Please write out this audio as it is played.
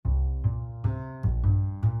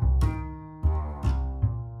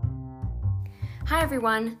Hi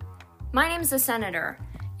everyone, my name's the Senator,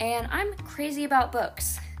 and I'm crazy about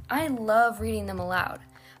books. I love reading them aloud,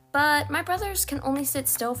 but my brothers can only sit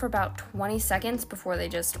still for about 20 seconds before they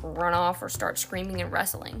just run off or start screaming and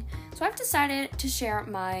wrestling. So I've decided to share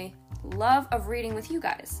my love of reading with you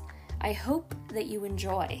guys. I hope that you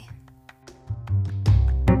enjoy.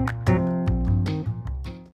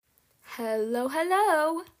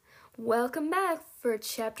 Hello! Welcome back for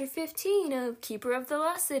Chapter 15 of Keeper of the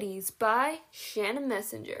Lost Cities by Shannon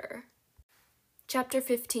Messenger. Chapter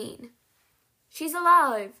 15. She's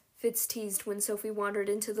alive, Fitz teased when Sophie wandered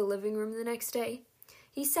into the living room the next day.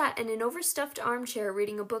 He sat in an overstuffed armchair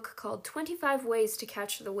reading a book called 25 Ways to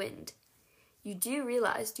Catch the Wind. You do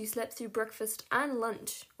realize you slept through breakfast and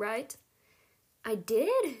lunch, right? I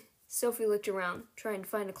did? Sophie looked around, trying to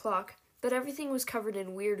find a clock. But everything was covered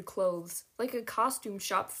in weird clothes, like a costume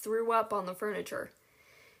shop threw up on the furniture.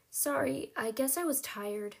 Sorry, I guess I was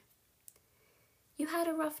tired. You had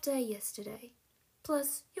a rough day yesterday.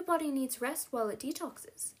 Plus, your body needs rest while it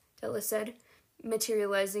detoxes, Della said,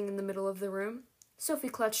 materializing in the middle of the room. Sophie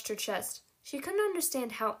clutched her chest. She couldn't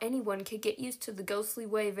understand how anyone could get used to the ghostly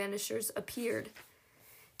way vanishers appeared.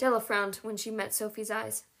 Della frowned when she met Sophie's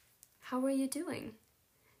eyes. How are you doing?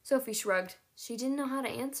 Sophie shrugged. She didn't know how to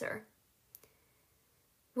answer.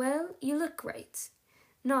 Well, you look great.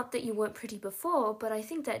 Not that you weren't pretty before, but I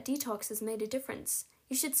think that detox has made a difference.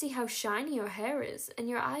 You should see how shiny your hair is, and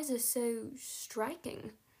your eyes are so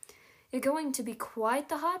striking. You're going to be quite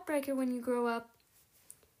the heartbreaker when you grow up.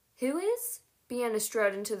 Who is? Bianna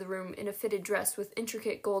strode into the room in a fitted dress with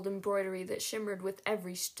intricate gold embroidery that shimmered with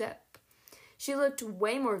every step. She looked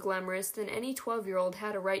way more glamorous than any 12-year-old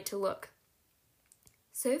had a right to look.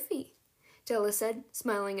 Sophie, Della said,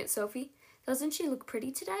 smiling at Sophie. Doesn't she look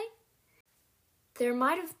pretty today? There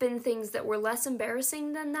might have been things that were less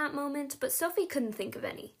embarrassing than that moment, but Sophie couldn't think of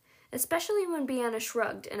any, especially when Bianna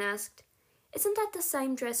shrugged and asked, Isn't that the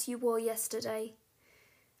same dress you wore yesterday?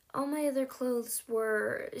 All my other clothes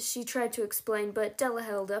were, she tried to explain, but Della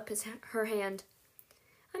held up her hand.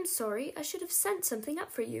 I'm sorry, I should have sent something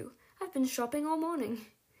up for you. I've been shopping all morning.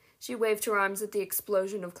 She waved her arms at the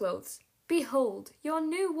explosion of clothes. Behold, your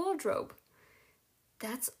new wardrobe.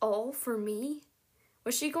 That's all for me?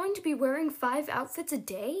 Was she going to be wearing 5 outfits a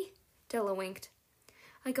day? Della winked.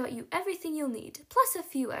 I got you everything you'll need, plus a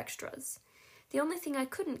few extras. The only thing I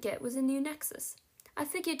couldn't get was a new Nexus. I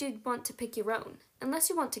figured you'd want to pick your own, unless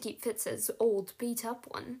you want to keep Fitz's old, beat-up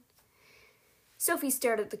one. Sophie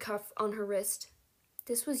stared at the cuff on her wrist.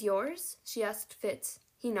 This was yours? She asked Fitz.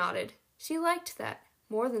 He nodded. She liked that,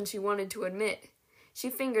 more than she wanted to admit. She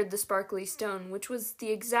fingered the sparkly stone, which was the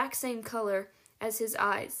exact same color as his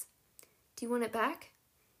eyes. Do you want it back?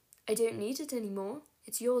 I don't need it anymore.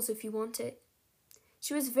 It's yours if you want it.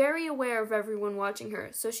 She was very aware of everyone watching her,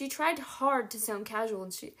 so she tried hard to sound casual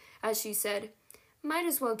as she said, Might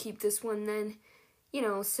as well keep this one then,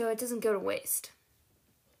 so it doesn't go to waste.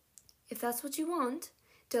 If that's what you want,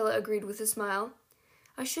 Della agreed with a smile.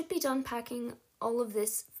 I should be done packing all of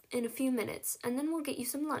this in a few minutes, and then we'll get you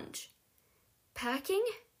some lunch. Packing?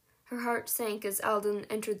 Her heart sank as Alden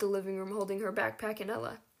entered the living room holding her backpack and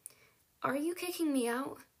Ella. Are you kicking me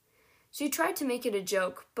out? She tried to make it a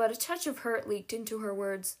joke, but a touch of hurt leaked into her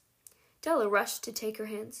words. Della rushed to take her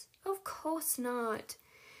hands. Of course not.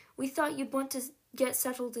 We thought you'd want to get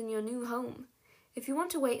settled in your new home. If you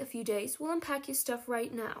want to wait a few days, we'll unpack your stuff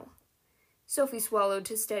right now. Sophie swallowed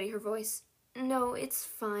to steady her voice. No, it's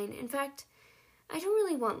fine. In fact, I don't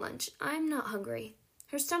really want lunch. I'm not hungry.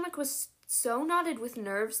 Her stomach was so knotted with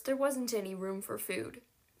nerves, there wasn't any room for food.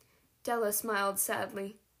 Della smiled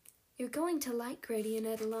sadly. You're going to like Grady and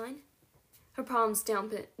Adeline. Her palms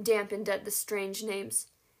dampened at the strange names.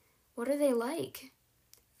 What are they like?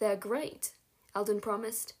 They're great, Alden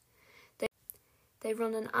promised. They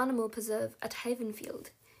run an animal preserve at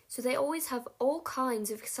Havenfield, so they always have all kinds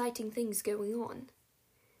of exciting things going on.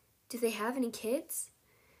 Do they have any kids?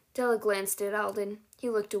 Della glanced at Alden. He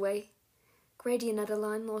looked away. Grady and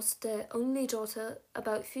Adeline lost their only daughter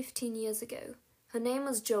about 15 years ago. Her name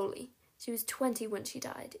was Jolie. She was 20 when she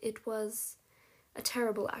died. It was a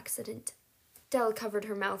terrible accident. Della covered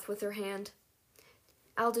her mouth with her hand.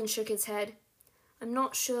 Alden shook his head. I'm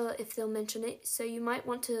not sure if they'll mention it, so you might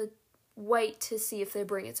want to wait to see if they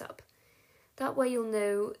bring it up. That way you'll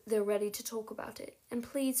know they're ready to talk about it. And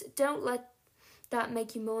please, don't let that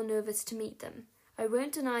make you more nervous to meet them. I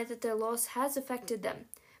won't deny that their loss has affected them,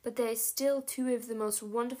 but they're still 2 of the most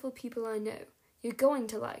wonderful people I know. You're going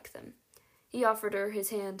to like them. He offered her his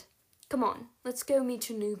hand. Come on, let's go meet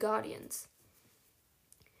your new guardians.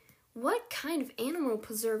 What kind of animal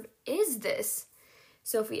preserve is this?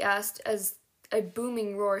 Sophie asked as a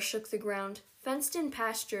booming roar shook the ground. Fenced-in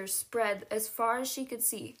pastures spread as far as she could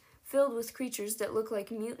see, filled with creatures that looked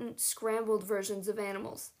like mutant, scrambled versions of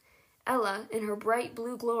animals. Ella, in her bright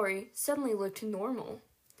blue glory, suddenly looked normal.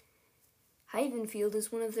 Havenfield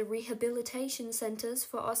is one of the rehabilitation centers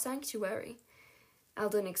for our sanctuary,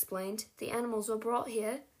 Alden explained. The animals were brought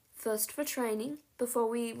here, first for training, before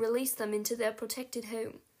we release them into their protected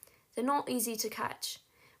home. They're not easy to catch.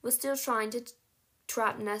 We're still trying to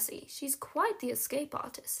trap Nessie. She's quite the escape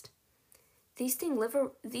artist. These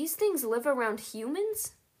things live around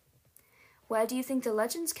humans? Where do you think the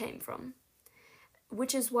legends came from?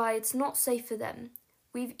 Which is why it's not safe for them.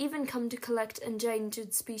 We've even come to collect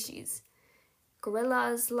endangered species.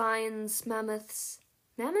 Gorillas, lions, mammoths.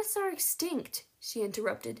 Mammoths are extinct, she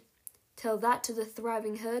interrupted. Tell that to the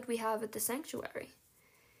thriving herd we have at the sanctuary.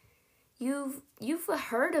 You've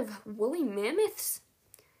heard of woolly mammoths?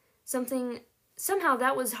 Somehow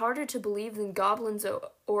that was harder to believe than goblins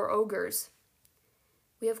or ogres.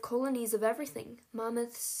 We have colonies of everything.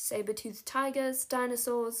 Mammoths, saber-toothed tigers,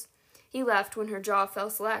 dinosaurs. He laughed when her jaw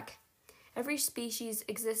fell slack. Every species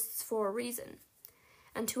exists for a reason,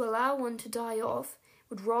 and to allow one to die off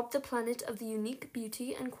would rob the planet of the unique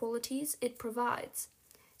beauty and qualities it provides.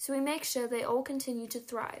 So we make sure they all continue to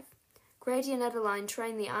thrive. Grady and Adeline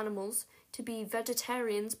train the animals to be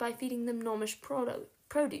vegetarians by feeding them gnomish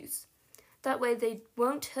produce. That way they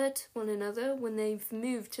won't hurt one another when they've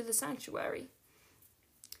moved to the sanctuary.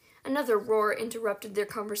 Another roar interrupted their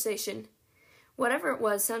conversation. Whatever it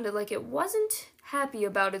was sounded like it wasn't happy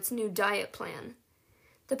about its new diet plan.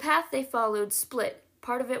 The path they followed split,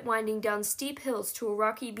 part of it winding down steep hills to a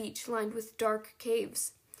rocky beach lined with dark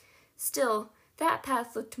caves. Still, that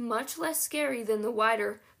path looked much less scary than the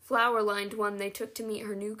wider, flower-lined one they took to meet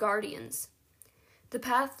her new guardians. The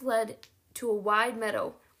path led to a wide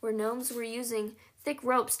meadow where gnomes were using thick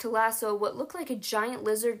ropes to lasso what looked like a giant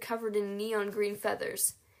lizard covered in neon green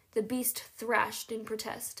feathers. The beast thrashed in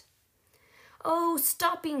protest. "Oh,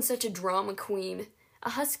 stop being such a drama queen," a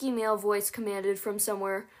husky male voice commanded from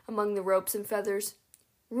somewhere among the ropes and feathers.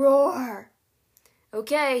 "Roar!"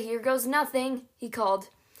 "Okay, here goes nothing," he called.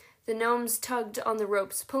 The gnomes tugged on the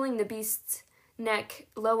ropes, pulling the beast's neck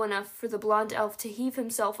low enough for the blond elf to heave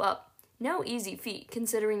himself up. No easy feat,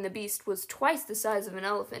 considering the beast was twice the size of an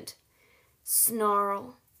elephant.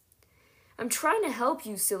 Snarl. "I'm trying to help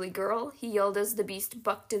you, silly girl," he yelled as the beast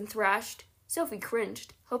bucked and thrashed. Sophie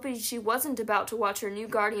cringed, hoping she wasn't about to watch her new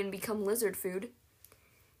guardian become lizard food.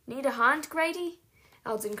 "Need a hand, Grady?"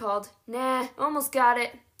 Alden called. "Nah, almost got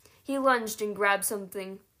it." He lunged and grabbed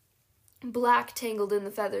something black tangled in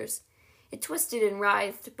the feathers. It twisted and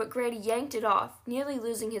writhed, but Grady yanked it off, nearly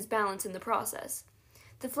losing his balance in the process.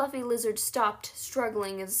 The fluffy lizard stopped,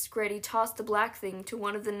 struggling as Grady tossed the black thing to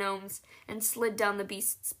one of the gnomes and slid down the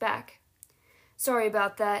beast's back. "Sorry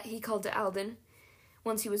about that," he called to Alden,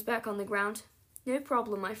 once he was back on the ground. "No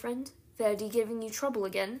problem, my friend. Verdi giving you trouble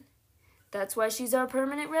again? That's why she's our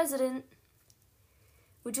permanent resident."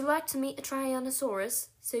 "Would you like to meet a Tyrannosaurus,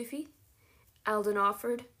 Sophie?" Alden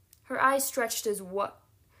offered. Her eyes stretched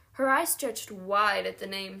wide at the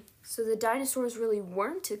name. So the dinosaurs really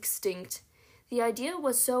weren't extinct. The idea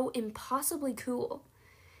was so impossibly cool.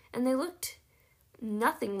 And they looked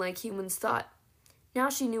nothing like humans thought. Now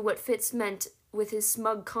she knew what Fitz meant with his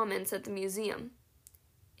smug comments at the museum.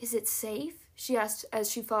 "Is it safe?" she asked as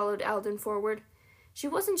she followed Alden forward. She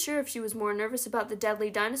wasn't sure if she was more nervous about the deadly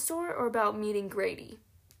dinosaur or about meeting Grady.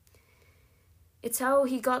 It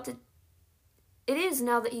is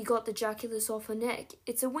now that he got the jaculus off her neck.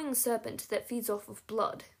 It's a winged serpent that feeds off of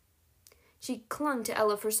blood. She clung to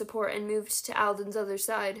Ella for support and moved to Alden's other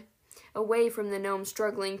side, away from the gnome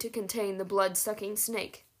struggling to contain the blood-sucking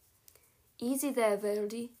snake. "Easy there,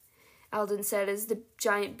 Verdi," Alden said as the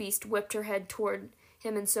giant beast whipped her head toward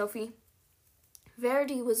him and Sophie.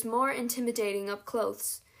 Verdi was more intimidating up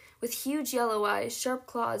close, with huge yellow eyes, sharp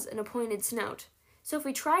claws, and a pointed snout.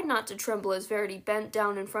 Sophie tried not to tremble as Verdi bent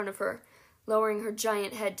down in front of her, lowering her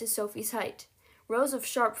giant head to Sophie's height. Rows of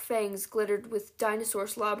sharp fangs glittered with dinosaur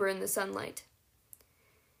slobber in the sunlight.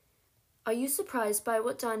 "Are you surprised by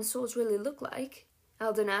what dinosaurs really look like?"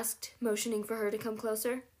 Alden asked, motioning for her to come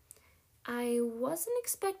closer. "I wasn't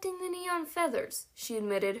expecting the neon feathers," she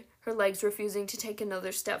admitted, her legs refusing to take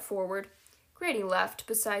another step forward. Grady laughed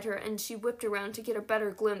beside her, and she whipped around to get a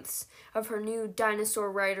better glimpse of her new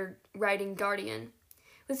dinosaur riding guardian.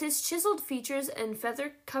 With his chiseled features and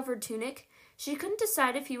feather-covered tunic, she couldn't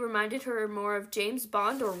decide if he reminded her more of James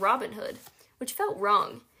Bond or Robin Hood, which felt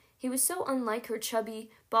wrong. He was so unlike her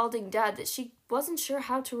chubby, balding dad that she wasn't sure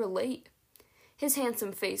how to relate. His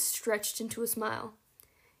handsome face stretched into a smile.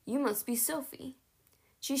 "You must be Sophie."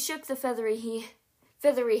 She shook the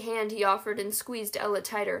feathery hand he offered and squeezed Ella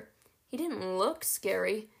tighter. He didn't look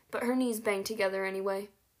scary, but her knees banged together anyway.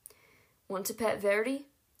 "Want to pet Verdi?"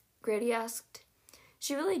 Grady asked.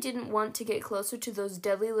 She really didn't want to get closer to those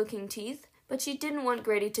deadly-looking teeth, but she didn't want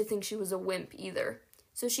Grady to think she was a wimp either.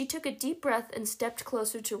 So she took a deep breath and stepped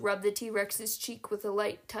closer to rub the T-Rex's cheek with a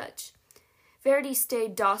light touch. Verdi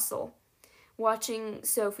stayed docile, watching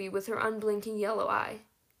Sophie with her unblinking yellow eye.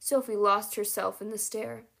 Sophie lost herself in the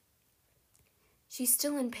stare. "She's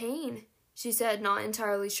still in pain," she said, not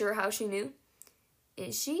entirely sure how she knew.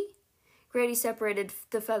 "Is she?" Grady separated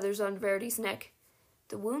the feathers on Verdi's neck.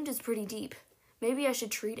 "The wound is pretty deep. Maybe I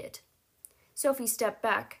should treat it." Sophie stepped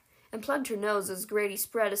back and plugged her nose as Grady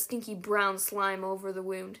spread a stinky brown slime over the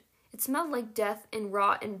wound. It smelled like death and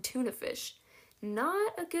rot and tuna fish.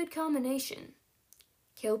 Not a good combination.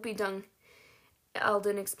 "Kelpie dung,"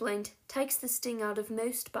 Alden explained, "takes the sting out of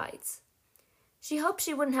most bites." She hoped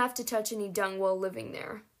she wouldn't have to touch any dung while living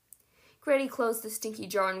there. Grady closed the stinky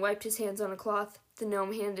jar and wiped his hands on a cloth the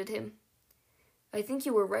gnome handed him. "I think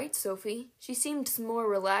you were right, Sophie. She seemed more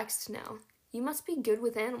relaxed now. You must be good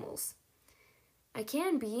with animals." "I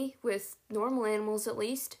can be, with normal animals at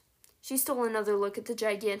least." She stole another look at the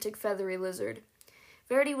gigantic feathery lizard.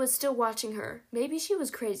 Verdi was still watching her. Maybe she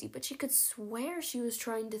was crazy, but she could swear she was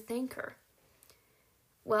trying to thank her.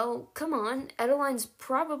 "Well, come on. Adeline's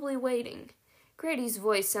probably waiting." Grady's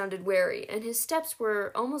voice sounded wary, and his steps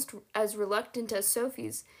were almost as reluctant as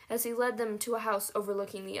Sophie's as he led them to a house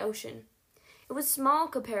overlooking the ocean. It was small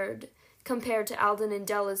compared to Alden and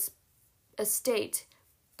Della's estate,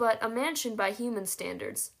 but a mansion by human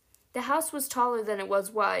standards. The house was taller than it was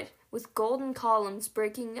wide, with golden columns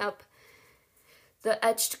breaking up the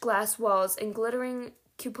etched glass walls, and glittering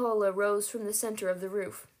cupola rose from the center of the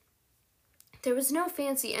roof. There was no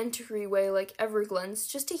fancy entryway like Everglades,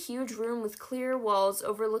 just a huge room with clear walls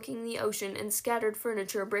overlooking the ocean and scattered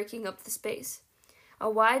furniture breaking up the space. A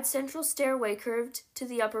wide central stairway curved to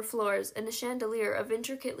the upper floors, and a chandelier of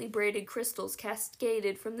intricately braided crystals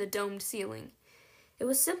cascaded from the domed ceiling. It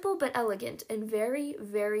was simple but elegant, and very,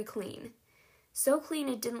 very clean. So clean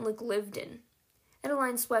it didn't look lived in.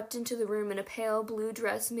 Adeline swept into the room in a pale blue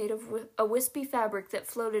dress made of a wispy fabric that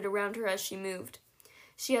floated around her as she moved.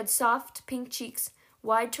 She had soft pink cheeks,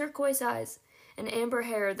 wide turquoise eyes, and amber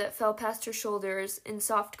hair that fell past her shoulders in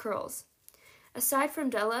soft curls. Aside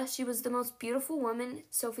from Della, she was the most beautiful woman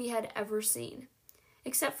Sophie had ever seen,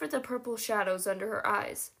 except for the purple shadows under her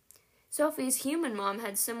eyes. Sophie's human mom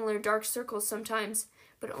had similar dark circles sometimes,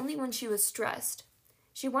 but only when she was stressed.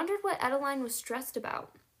 She wondered what Adeline was stressed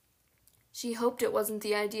about. She hoped it wasn't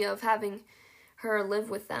the idea of having her live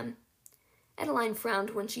with them. Adeline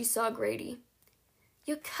frowned when she saw Grady.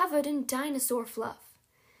 "You're covered in dinosaur fluff."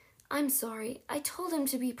 "I'm sorry. I told him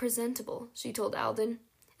to be presentable," she told Alden.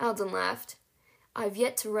 Alden laughed. "I've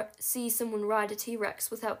yet to see someone ride a T-Rex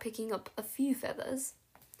without picking up a few feathers."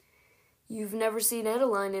 "You've never seen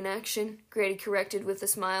Adeline in action," Grady corrected with a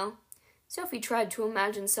smile. Sophie tried to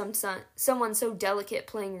imagine someone so delicate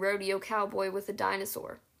playing rodeo cowboy with a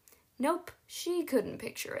dinosaur. Nope, she couldn't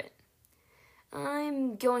picture it.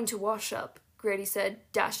 "I'm going to wash up," Grady said,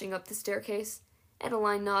 dashing up the staircase.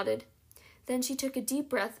 Adeline nodded. Then she took a deep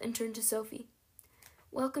breath and turned to Sophie.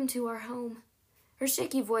 "Welcome to our home." Her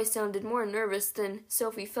shaky voice sounded more nervous than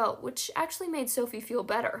Sophie felt, which actually made Sophie feel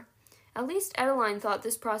better. At least Adeline thought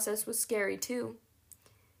this process was scary too.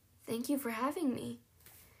 "Thank you for having me."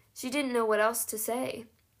 She didn't know what else to say.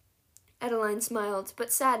 Adeline smiled,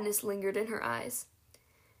 but sadness lingered in her eyes.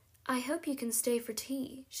 "I hope you can stay for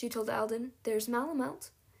tea," she told Alden. "There's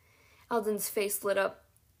Malamute." Alden's face lit up.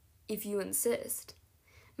 "If you insist."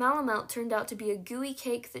 Malamute turned out to be a gooey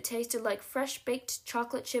cake that tasted like fresh-baked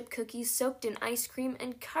chocolate chip cookies soaked in ice cream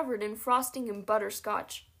and covered in frosting and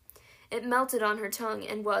butterscotch. It melted on her tongue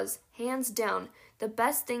and was, hands down, the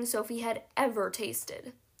best thing Sophie had ever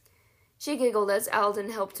tasted. She giggled as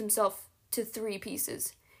Alden helped himself to 3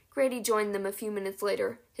 pieces. Grady joined them a few minutes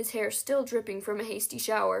later, his hair still dripping from a hasty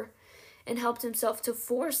shower, and helped himself to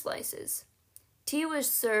 4 slices. Tea was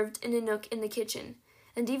served in a nook in the kitchen,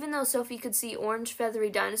 and even though Sophie could see orange feathery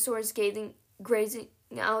dinosaurs grazing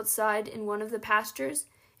outside in one of the pastures,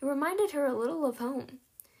 it reminded her a little of home.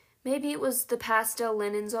 Maybe it was the pastel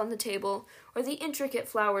linens on the table, or the intricate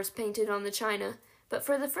flowers painted on the china, but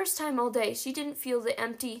for the first time all day she didn't feel the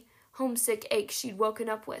empty, homesick ache she'd woken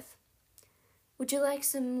up with. "Would you like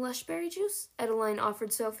some lushberry juice?" Adeline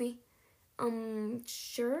offered Sophie.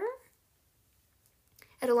 Sure?"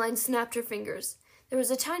 Adeline snapped her fingers. There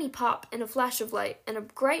was a tiny pop and a flash of light, and a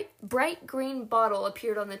bright green bottle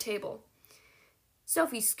appeared on the table.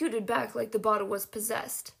 Sophie scooted back like the bottle was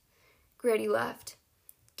possessed. Grady laughed.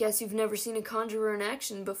 Guess you've never seen a conjurer in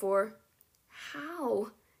action before. How?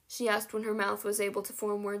 She asked when her mouth was able to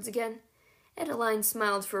form words again. Adeline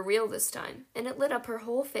smiled for real this time, and it lit up her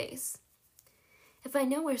whole face. If I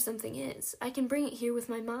know where something is, I can bring it here with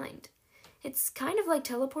my mind. It's kind of like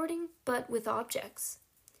teleporting, but with objects.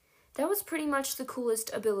 That was pretty much the coolest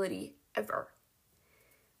ability ever.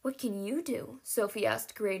 What can you do? Sophie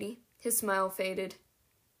asked Grady. His smile faded.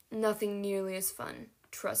 Nothing nearly as fun,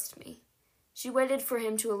 trust me. She waited for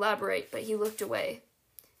him to elaborate, but he looked away.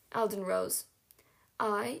 Alden rose.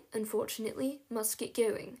 I, unfortunately, must get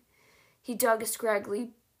going. He dug a scraggly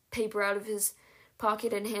paper out of his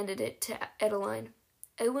pocket and handed it to Adeline.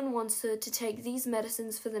 Owen wants her to take these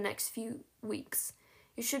medicines for the next few weeks.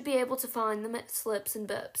 You should be able to find them at slips and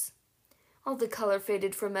burps. All the color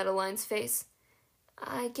faded from Adeline's face.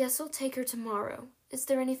 I guess I'll take her tomorrow. Is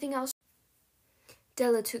there anything else?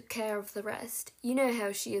 Della took care of the rest. You know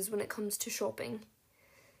how she is when it comes to shopping.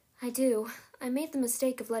 I do. I made the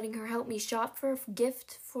mistake of letting her help me shop for a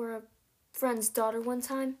gift for a friend's daughter one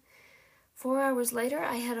time. 4 hours later,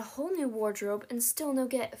 I had a whole new wardrobe and still no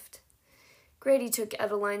gift. Grady took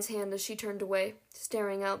Adeline's hand as she turned away,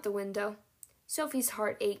 staring out the window. Sophie's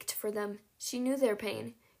heart ached for them. She knew their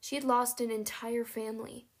pain. She had lost an entire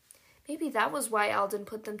family. Maybe that was why Alden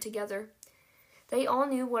put them together. They all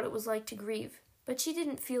knew what it was like to grieve, but she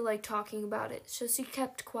didn't feel like talking about it, so she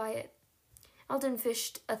kept quiet. Alden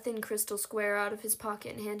fished a thin crystal square out of his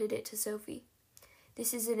pocket and handed it to Sophie.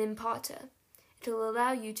 This is an imparter. It'll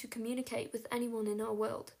allow you to communicate with anyone in our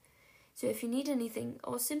world. So if you need anything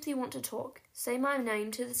or simply want to talk, say my name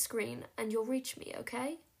to the screen and you'll reach me,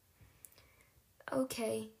 okay?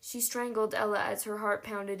 Okay, she strangled Ella as her heart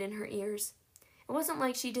pounded in her ears. It wasn't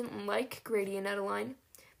like she didn't like Grady and Adeline,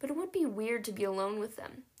 but it would be weird to be alone with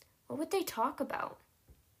them. What would they talk about?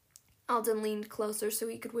 Alden leaned closer so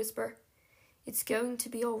he could whisper, It's going to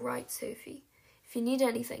be all right, Sophie. If you need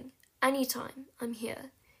anything, anytime, I'm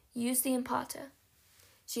here. Use the imparter.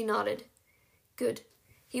 She nodded. Good.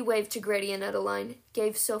 He waved to Grady and Adeline,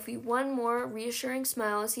 gave Sophie one more reassuring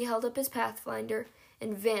smile as he held up his pathfinder,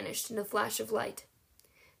 and vanished in a flash of light.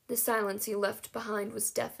 The silence he left behind was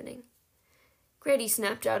deafening. Grady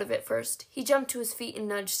snapped out of it first. He jumped to his feet and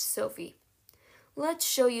nudged Sophie. Let's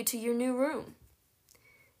show you to your new room.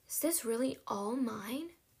 Is this really all mine?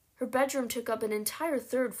 Her bedroom took up an entire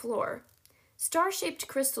third floor. Star-shaped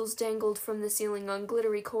crystals dangled from the ceiling on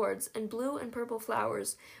glittery cords, and blue and purple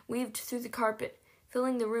flowers weaved through the carpet,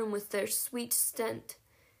 filling the room with their sweet scent.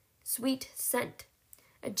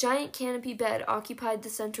 A giant canopy bed occupied the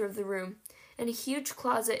center of the room, and a huge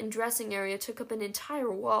closet and dressing area took up an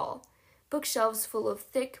entire wall. Bookshelves full of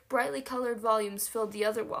thick, brightly colored volumes filled the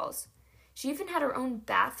other walls. She even had her own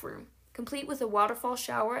bathroom, complete with a waterfall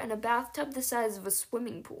shower and a bathtub the size of a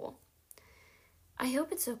swimming pool. I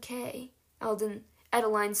hope it's okay,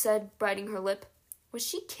 Adeline said, biting her lip. Was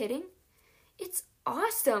she kidding? It's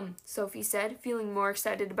awesome, Sophie said, feeling more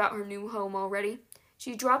excited about her new home already.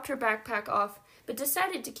 She dropped her backpack off, but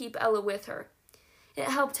decided to keep Ella with her. It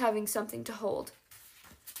helped having something to hold.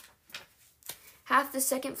 Half the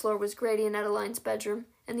second floor was Grady and Adeline's bedroom,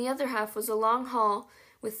 and the other half was a long hall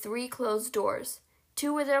with 3 closed doors.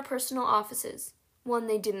 2 were their personal offices. 1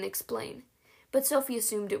 they didn't explain, but Sophie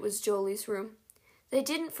assumed it was Jolie's room. They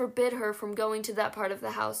didn't forbid her from going to that part of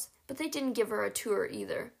the house, but they didn't give her a tour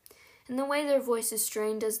either. And the way their voices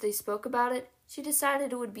strained as they spoke about it, she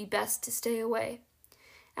decided it would be best to stay away.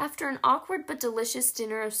 After an awkward but delicious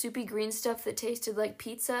dinner of soupy green stuff that tasted like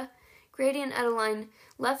pizza, Grady and Adeline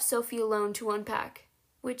left Sophie alone to unpack,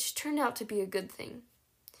 which turned out to be a good thing.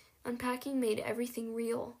 Unpacking made everything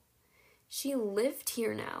real. She lived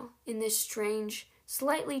here now, in this strange,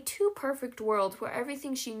 slightly too perfect world where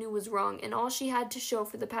everything she knew was wrong and all she had to show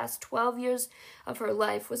for the past 12 years of her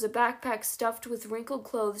life was a backpack stuffed with wrinkled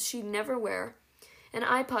clothes she'd never wear, an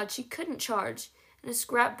iPod she couldn't charge, and a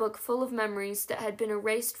scrapbook full of memories that had been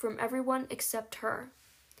erased from everyone except her.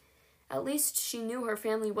 At least she knew her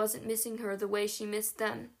family wasn't missing her the way she missed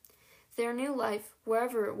them. Their new life,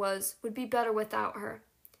 wherever it was, would be better without her.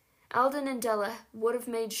 Alden and Della would have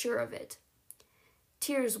made sure of it.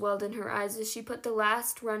 Tears welled in her eyes as she put the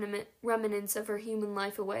last remnants of her human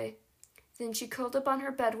life away. Then she curled up on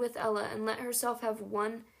her bed with Ella and let herself have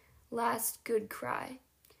one last good cry.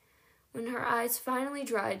 When her eyes finally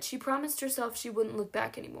dried, she promised herself she wouldn't look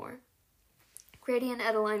back anymore. Grady and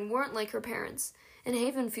Adeline weren't like her parents, and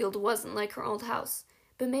Havenfield wasn't like her old house,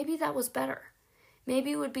 but maybe that was better.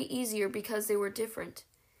 Maybe it would be easier because they were different.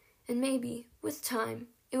 And maybe, with time,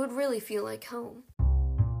 it would really feel like home.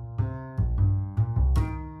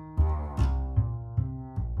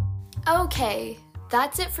 Okay,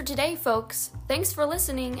 That's it for today, folks. Thanks for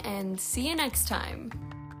listening, and see you next time.